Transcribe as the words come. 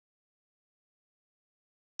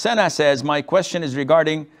Sana says, my question is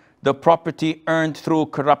regarding the property earned through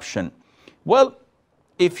corruption. Well,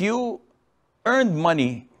 if you earned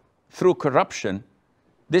money through corruption,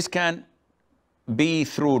 this can be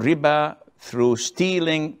through riba, through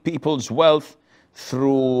stealing people's wealth,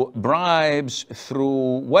 through bribes,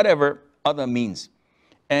 through whatever other means.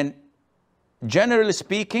 And generally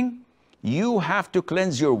speaking, you have to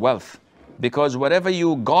cleanse your wealth, because whatever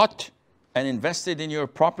you got and invested in your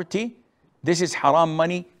property, this is haram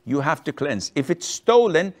money, you have to cleanse. If it's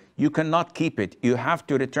stolen, you cannot keep it. You have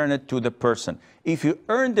to return it to the person. If you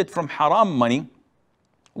earned it from haram money,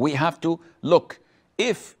 we have to look.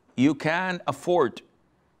 If you can afford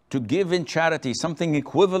to give in charity something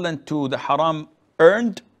equivalent to the haram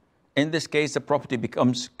earned, in this case, the property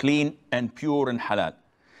becomes clean and pure and halal.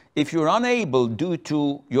 If you're unable due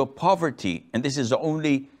to your poverty, and this is the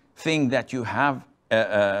only thing that you have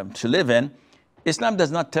to live in, Islam does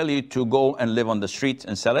not tell you to go and live on the streets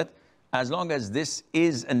and sell it. As long as this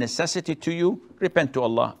is a necessity to you, repent to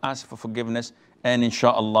Allah, ask for forgiveness, and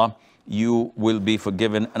inshallah, you will be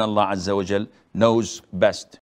forgiven, and Allah Azza wa Jal knows best.